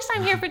 Well, at least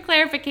I'm here for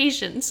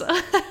clarification. So.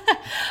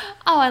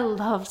 Oh, I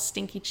love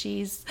stinky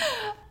cheese.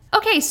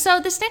 Okay, so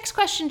this next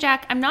question,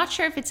 Jack, I'm not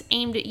sure if it's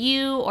aimed at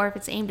you or if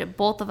it's aimed at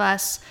both of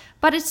us,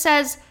 but it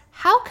says,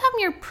 how come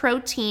your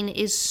protein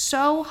is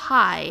so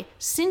high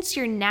since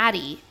you're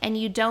natty and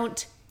you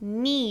don't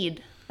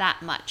need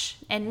that much?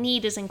 And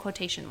need is in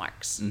quotation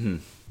marks.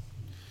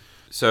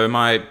 So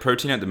my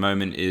protein at the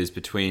moment is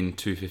between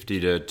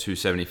 250 to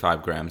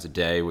 275 grams a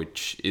day,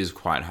 which is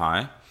quite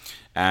high.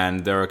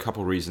 And there are a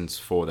couple reasons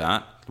for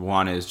that.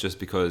 One is just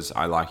because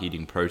I like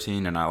eating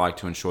protein and I like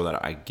to ensure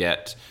that I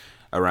get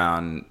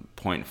around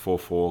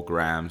 0.44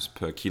 grams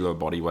per kilo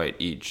body weight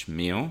each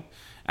meal.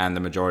 And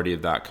the majority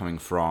of that coming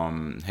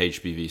from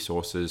HBV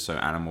sources, so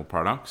animal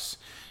products.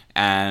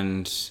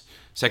 And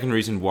second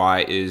reason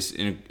why is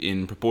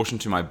in proportion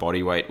to my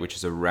body weight, which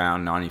is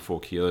around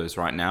 94 kilos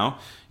right now,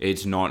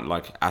 it's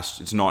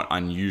not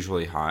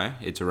unusually high.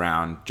 It's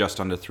around just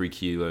under 3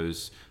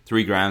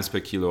 grams per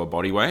kilo of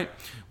body weight,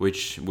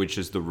 which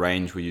is the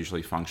range we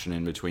usually function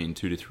in, between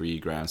 2 to 3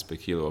 grams per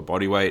kilo of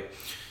body weight.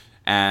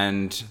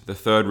 And the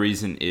third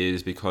reason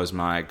is because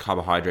my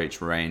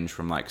carbohydrates range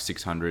from like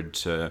 600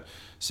 to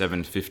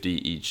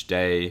 750 each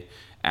day,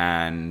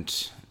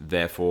 and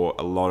therefore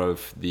a lot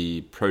of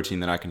the protein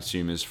that I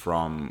consume is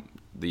from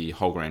the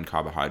whole grain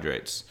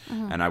carbohydrates.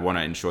 And I want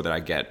to ensure that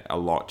I get a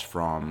lot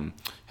from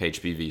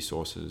HBV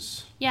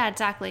sources. Yeah,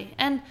 exactly.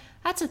 And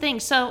that's the thing.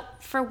 So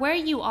for where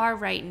you are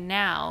right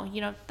now,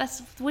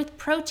 that's with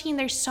protein,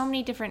 there's so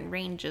many different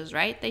ranges,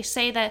 right? They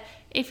say that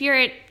if you're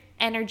at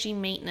energy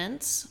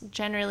maintenance,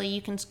 generally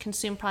you can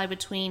consume probably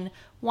between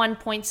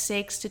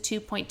 1.6 to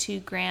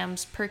 2.2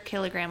 grams per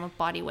kilogram of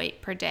body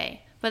weight per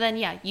day. But then,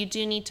 you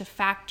do need to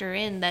factor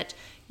in that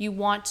you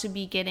want to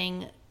be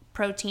getting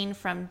protein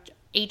from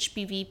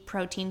HBV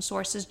protein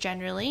sources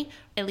generally,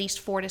 at least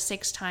 4 to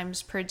 6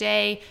 times per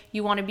day.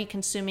 You want to be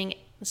consuming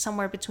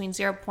somewhere between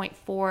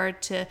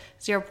 0.4 to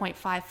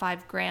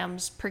 0.55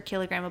 grams per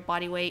kilogram of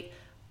body weight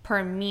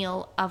per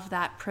meal of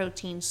that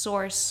protein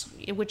source,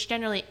 which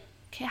generally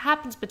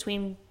happens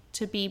between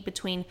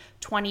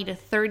 20 to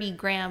 30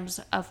 grams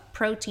of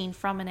protein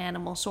from an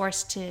animal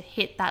source to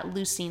hit that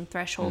leucine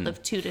threshold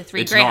of 2 to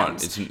 3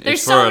 grams.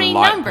 There's so many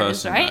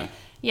numbers, person, right? Though.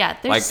 Yeah.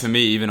 Like for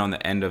me, even on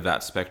the end of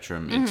that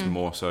spectrum, it's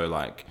more so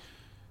like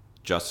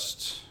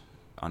just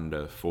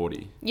under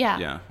 40.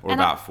 Yeah. Or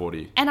about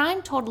 40. And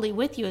I'm totally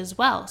with you as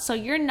well. So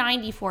you're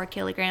 94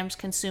 kilograms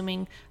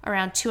consuming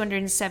around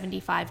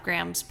 275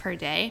 grams per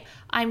day.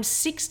 I'm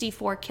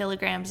 64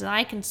 kilograms and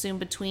I consume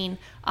between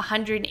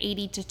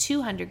 180 to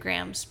 200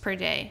 grams per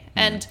day.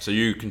 And so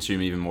you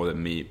consume even more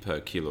than me per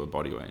kilo of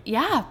body weight.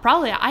 Yeah,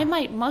 probably.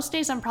 Most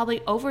days I'm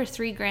probably over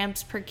 3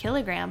 grams per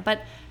kilogram.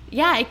 But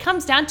yeah, it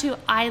comes down to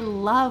I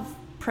love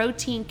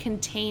protein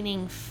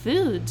containing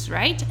foods,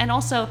 right? And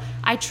also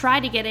I try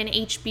to get an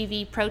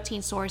HBV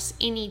protein source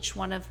in each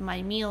one of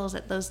my meals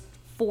at those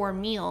 4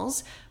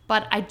 meals,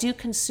 but I do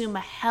consume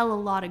a hell of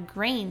a lot of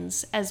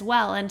grains as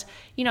well. And,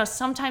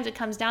 sometimes it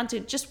comes down to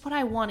just what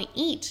I want to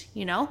eat,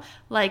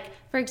 like,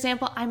 for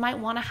example, I might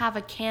want to have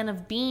a can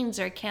of beans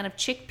or a can of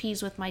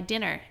chickpeas with my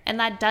dinner. And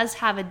that does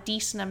have a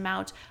decent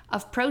amount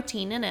of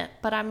protein in it,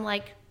 but I'm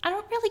like, I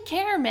don't really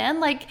care, man.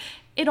 Like,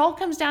 it all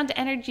comes down to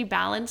energy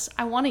balance.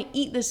 I want to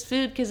eat this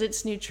food because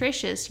it's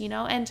nutritious,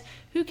 and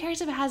who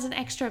cares if it has an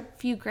extra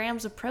few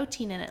grams of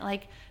protein in it?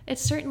 Like,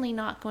 it's certainly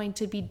not going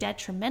to be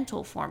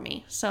detrimental for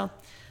me. So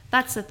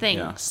that's the thing.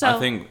 Yeah, so I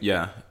think,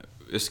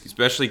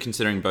 especially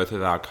considering both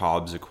of our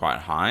carbs are quite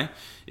high,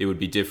 it would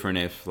be different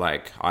if,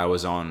 like, I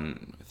was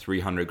on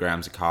 300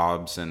 grams of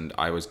carbs and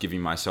I was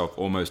giving myself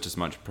almost as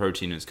much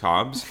protein as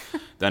carbs,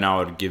 then I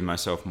would give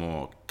myself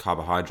more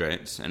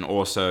carbohydrates. And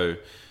also,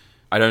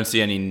 I don't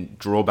see any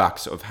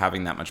drawbacks of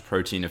having that much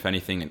protein. If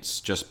anything, it's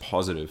just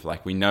positive.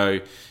 Like, we know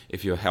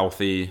if you're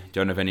healthy,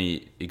 don't have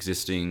any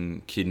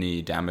existing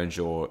kidney damage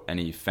or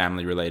any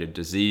family-related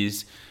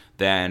disease,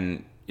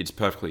 then it's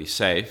perfectly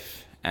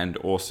safe. And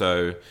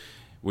also,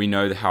 we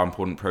know how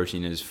important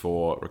protein is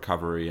for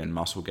recovery and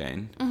muscle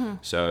gain. Mm-hmm.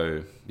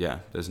 So, yeah,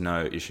 there's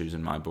no issues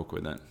in my book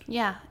with it.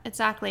 Yeah,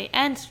 exactly.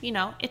 And,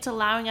 it's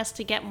allowing us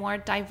to get more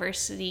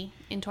diversity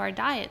into our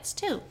diets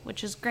too,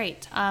 which is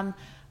great.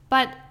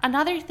 But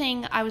another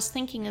thing I was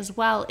thinking as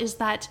well is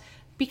that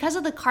because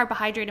of the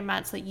carbohydrate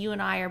amounts that you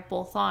and I are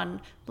both on,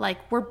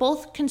 like, we're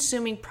both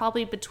consuming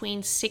probably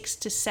between 6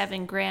 to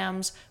 7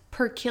 grams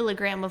per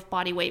kilogram of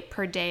body weight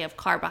per day of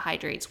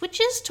carbohydrates,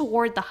 which is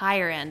toward the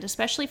higher end,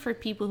 especially for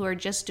people who are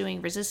just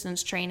doing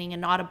resistance training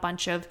and not a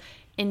bunch of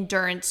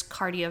endurance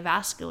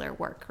cardiovascular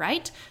work,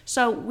 right?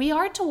 So we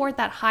are toward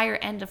that higher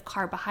end of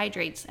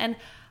carbohydrates. And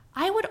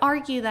I would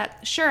argue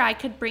that, sure, I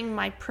could bring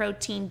my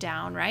protein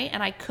down, right?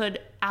 And I could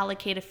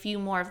allocate a few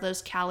more of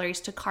those calories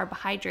to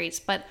carbohydrates,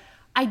 but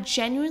I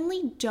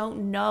genuinely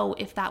don't know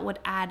if that would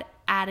add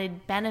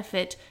added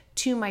benefit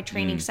to my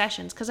training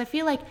sessions, because I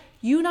feel like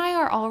you and I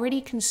are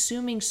already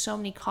consuming so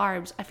many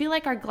carbs. I feel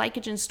like our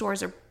glycogen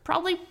stores are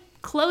probably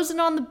closing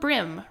on the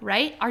brim,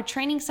 right? Our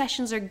training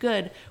sessions are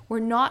good. We're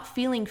not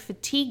feeling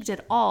fatigued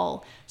at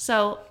all.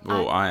 So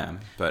I am,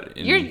 but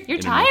you're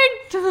tired?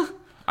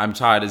 I'm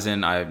tired as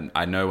in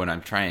I know when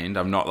I'm trained.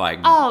 I'm not like...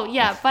 Oh,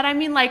 yeah. But I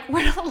mean, like,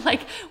 we're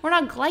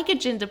not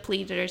glycogen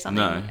depleted or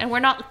something. No. And we're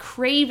not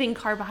craving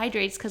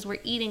carbohydrates because we're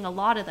eating a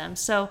lot of them.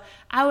 So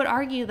I would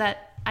argue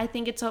that I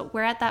think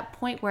we're at that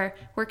point where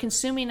we're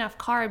consuming enough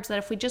carbs that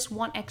if we just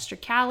want extra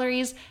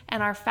calories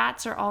and our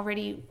fats are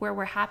already where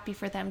we're happy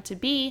for them to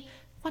be,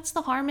 what's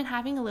the harm in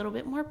having a little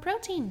bit more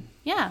protein?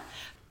 Yeah.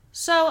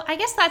 So I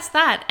guess that's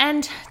that.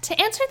 And to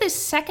answer this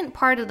second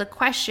part of the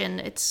question,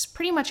 it's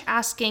pretty much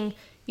asking,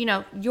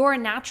 you're a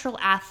natural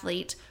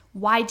athlete.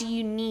 Why do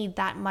you need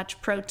that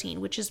much protein?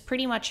 Which is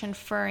pretty much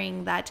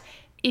inferring that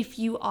if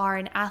you are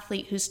an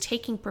athlete who's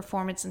taking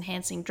performance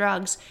enhancing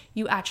drugs,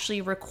 you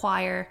actually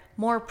require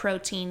more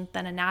protein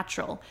than a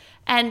natural.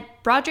 And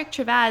Broderick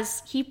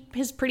Travaz, he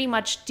has pretty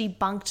much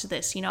debunked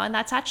this, and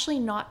that's actually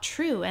not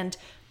true. And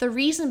the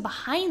reason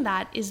behind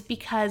that is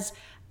because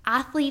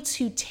athletes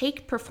who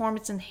take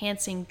performance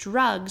enhancing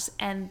drugs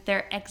and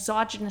they're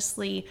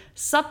exogenously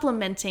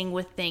supplementing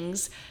with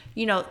things,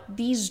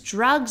 these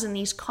drugs and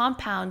these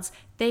compounds,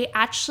 they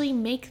actually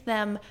make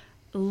them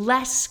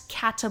less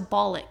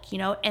catabolic,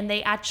 and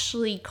they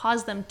actually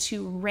cause them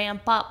to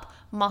ramp up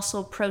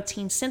muscle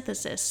protein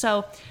synthesis.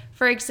 So,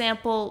 for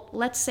example,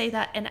 let's say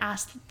that an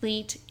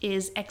athlete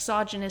is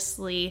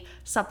exogenously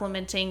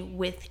supplementing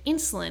with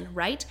insulin,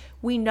 right?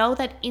 We know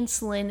that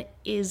insulin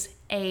is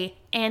a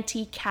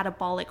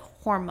anti-catabolic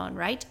hormone,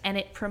 right? And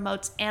it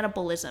promotes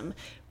anabolism.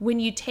 When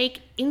you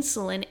take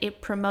insulin,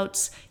 it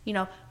promotes,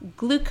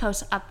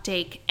 glucose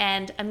uptake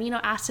and amino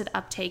acid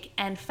uptake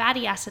and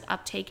fatty acid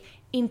uptake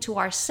into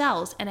our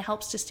cells, and it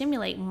helps to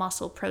stimulate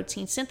muscle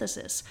protein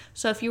synthesis.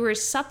 So if you were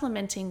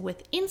supplementing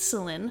with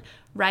insulin,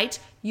 right,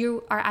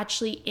 you are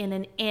actually in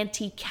an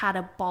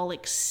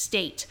anti-catabolic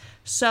state.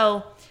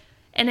 So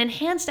an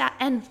enhanced,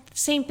 and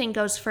same thing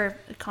goes for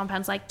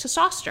compounds like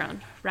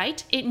testosterone,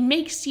 right? It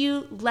makes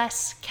you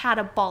less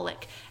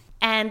catabolic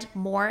and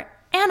more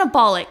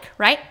anabolic,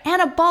 right?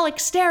 Anabolic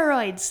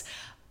steroids.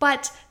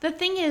 But the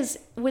thing is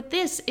with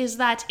this is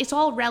that it's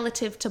all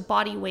relative to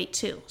body weight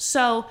too.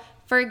 So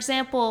for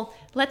example,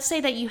 let's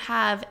say that you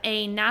have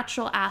a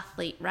natural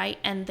athlete, right?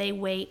 And they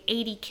weigh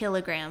 80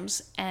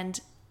 kilograms and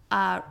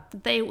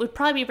they would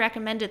probably be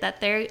recommended that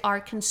they are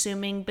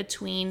consuming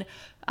between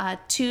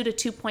 2 to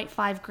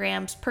 2.5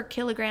 grams per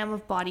kilogram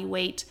of body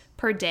weight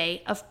per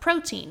day of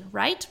protein,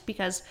 right?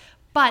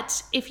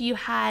 But if you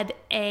had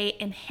a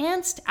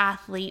enhanced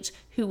athlete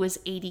who was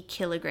 80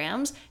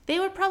 kilograms, they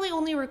would probably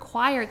only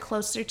require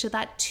closer to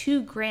that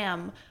 2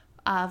 gram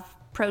of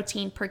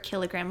protein per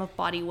kilogram of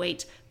body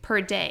weight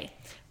per day.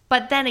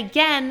 But then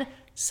again,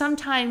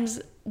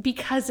 sometimes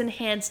because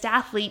enhanced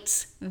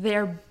athletes,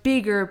 they're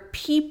bigger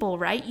people,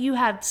 right? You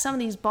have some of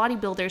these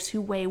bodybuilders who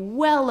weigh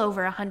well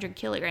over 100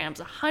 kilograms,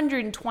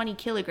 120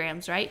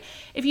 kilograms, right?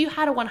 If you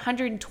had a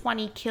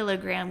 120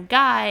 kilogram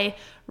guy,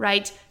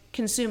 right,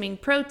 consuming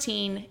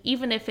protein,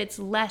 even if it's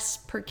less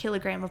per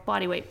kilogram of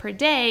body weight per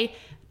day,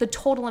 the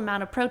total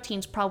amount of protein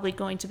is probably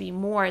going to be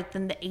more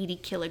than the 80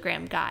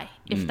 kilogram guy,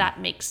 if that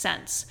makes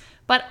sense.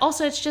 But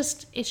also it's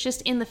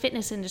just in the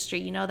fitness industry,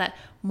 you know, that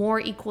more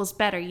equals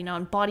better, you know,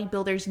 and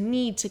bodybuilders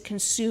need to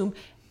consume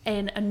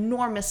an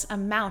enormous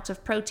amount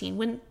of protein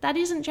when that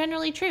isn't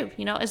generally true.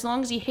 You know, as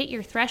long as you hit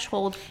your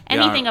threshold,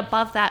 anything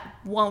above that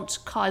won't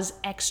cause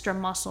extra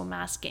muscle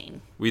mass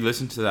gain. We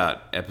listened to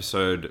that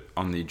episode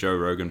on the Joe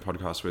Rogan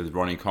podcast with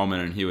Ronnie Coleman,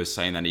 and he was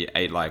saying that he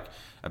ate like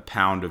a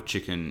pound of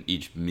chicken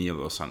each meal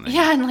or something.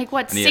 Yeah, and like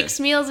what, 6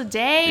 meals a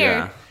day?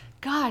 Yeah. Or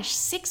gosh,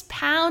 6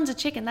 pounds of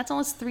chicken. That's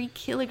almost 3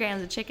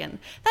 kilograms of chicken.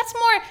 That's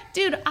more,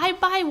 dude, I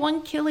buy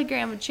 1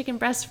 kilogram of chicken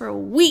breast for a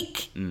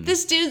week.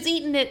 This dude's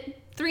eating it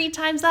 3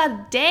 times that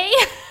a day.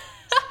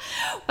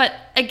 But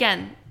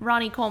again,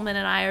 Ronnie Coleman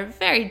and I are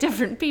very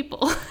different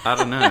people. I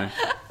don't know.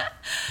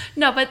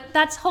 No, but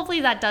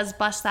hopefully that does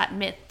bust that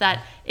myth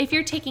that if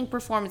you're taking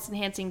performance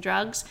enhancing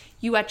drugs,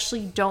 you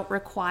actually don't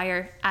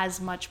require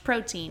as much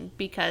protein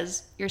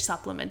because you're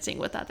supplementing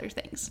with other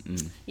things.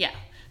 Yeah.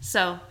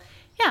 So,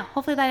 yeah,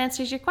 hopefully that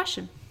answers your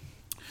question.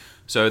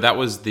 So that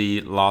was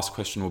the last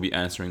question we'll be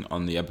answering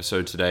on the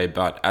episode today.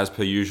 But as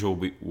per usual,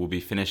 we'll be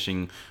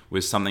finishing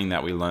with something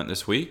that we learned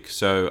this week.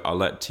 So I'll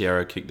let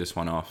Tiara kick this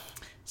one off.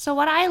 So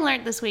what I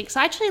learned this week, so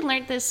I actually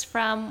learned this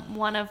from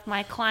one of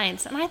my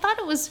clients, and I thought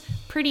it was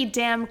pretty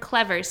damn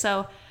clever.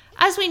 So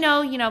as we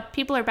know, you know,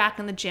 people are back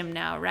in the gym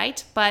now,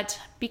 right? But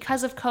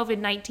because of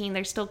COVID-19,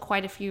 there's still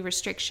quite a few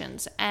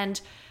restrictions.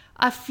 And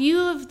a few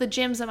of the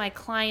gyms that my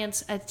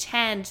clients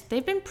attend,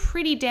 they've been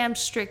pretty damn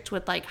strict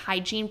with like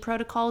hygiene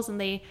protocols, and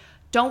they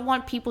don't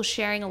want people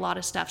sharing a lot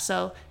of stuff.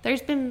 So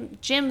there's been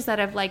gyms that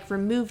have like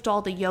removed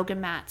all the yoga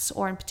mats,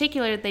 or in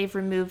particular, they've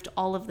removed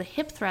all of the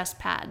hip thrust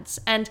pads.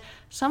 And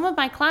some of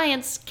my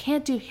clients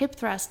can't do hip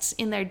thrusts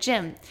in their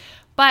gym.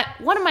 But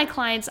one of my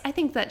clients, I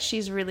think that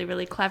she's really,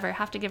 really clever. I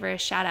have to give her a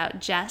shout out,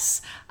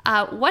 Jess.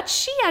 What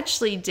she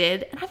actually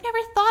did, and I've never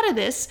thought of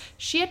this,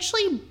 she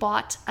actually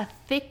bought a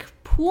thick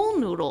pool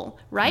noodle,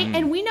 right?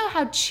 And we know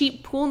how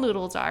cheap pool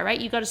noodles are, right?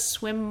 You go to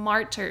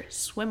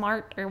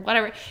Swimart or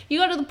whatever. You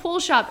go to the pool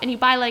shop and you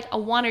buy like a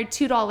 $1 or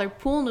 $2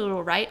 pool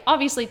noodle, right?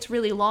 Obviously it's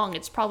really long.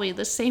 It's probably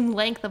the same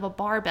length of a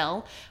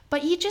barbell,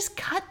 but you just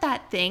cut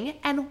that thing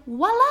and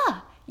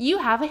voila, you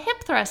have a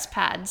hip thrust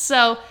pad.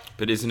 So,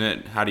 but isn't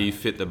it, how do you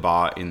fit the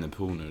bar in the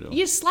pool noodle?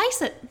 You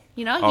slice it,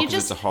 you know? Oh,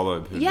 because it's a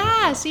hollow pool noodle.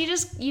 Yeah, so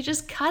you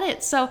just cut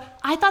it. So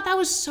I thought that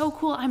was so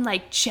cool. I'm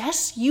like,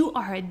 Jess, you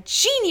are a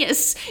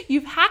genius.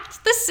 You've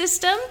hacked the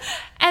system.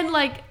 And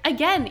like,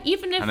 again,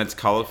 even if... And it's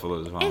colorful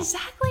as well.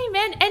 Exactly,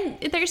 man.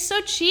 And they're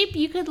so cheap.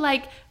 You could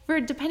like,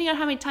 depending on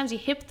how many times you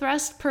hip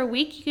thrust per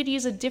week, you could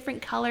use a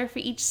different color for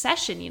each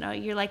session. You know,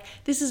 you're like,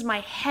 this is my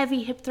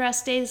heavy hip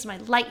thrust day. This is my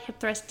light hip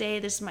thrust day.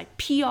 This is my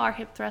PR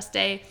hip thrust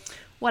day.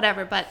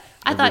 Whatever. But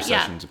I thought, yeah.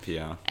 Every session's a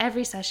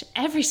PR.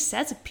 Every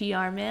set's a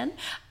PR, man.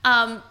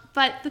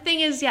 But the thing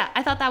is, yeah,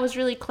 I thought that was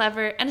really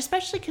clever. And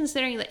especially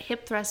considering that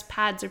hip thrust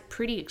pads are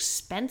pretty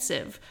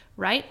expensive,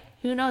 right?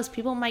 Who knows?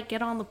 People might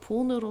get on the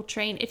pool noodle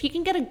train. If you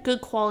can get a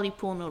good quality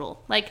pool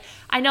noodle. Like,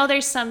 I know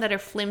there's some that are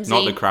flimsy.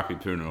 Not the crappy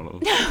pool noodle.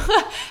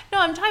 No,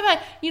 I'm talking about,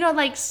 you know,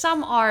 like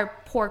some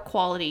are poor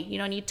quality, you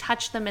know, and you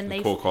touch them and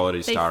poor quality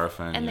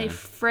styrofoam. And they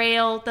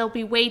frail. They'll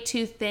be way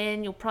too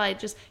thin. You'll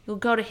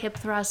go to hip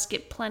thrust,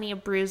 get plenty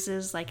of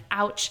bruises, like,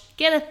 ouch.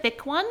 Get a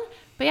thick one.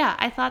 But yeah,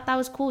 I thought that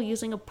was cool,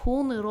 using a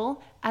pool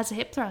noodle as a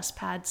hip thrust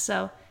pad.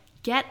 So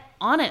get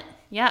on it.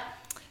 Yeah.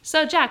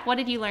 So Jack, what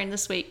did you learn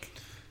this week?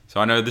 So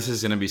I know this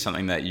is going to be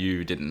something that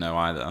you didn't know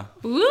either.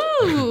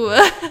 Ooh!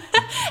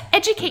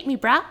 Educate me,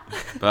 brah.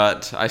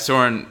 But I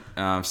saw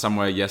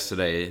somewhere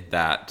yesterday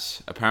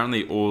that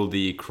apparently all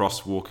the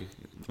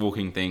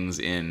walking things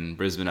in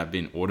Brisbane have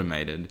been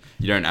automated.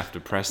 You don't have to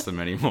press them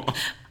anymore.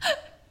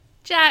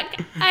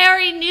 Jack, I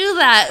already knew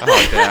that.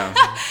 Oh, damn.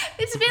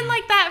 It's been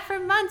like that for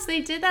months.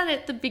 They did that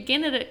at the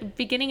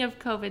beginning of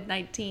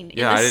COVID-19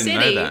 Yeah, in the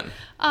I didn't know that.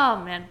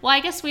 Oh, man. Well, I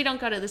guess we don't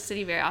go to the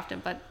city very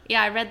often, but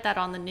yeah, I read that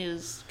on the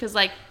news. Because,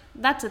 like,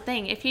 that's the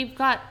thing. If you've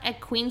got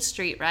at Queen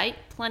Street, right,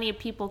 plenty of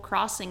people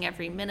crossing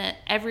every minute,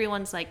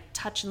 everyone's, like,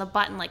 touching the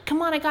button, like,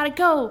 come on, I gotta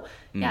go.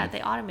 Yeah,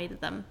 they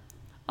automated them.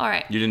 All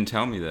right. You didn't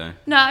tell me, though.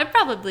 No, I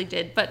probably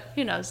did, but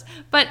who knows.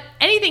 But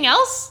anything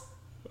else?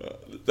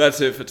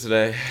 That's it for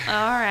today. All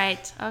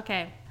right.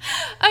 Okay,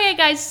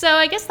 guys. So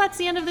I guess that's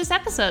the end of this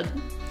episode.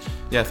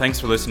 Yeah,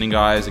 thanks for listening,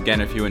 guys. Again,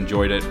 if you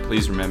enjoyed it,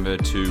 please remember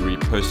to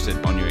repost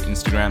it on your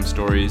Instagram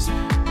stories.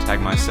 Tag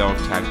myself,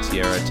 tag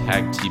Tiara,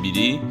 tag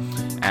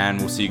TBD. And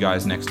we'll see you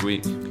guys next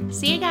week.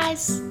 See you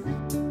guys.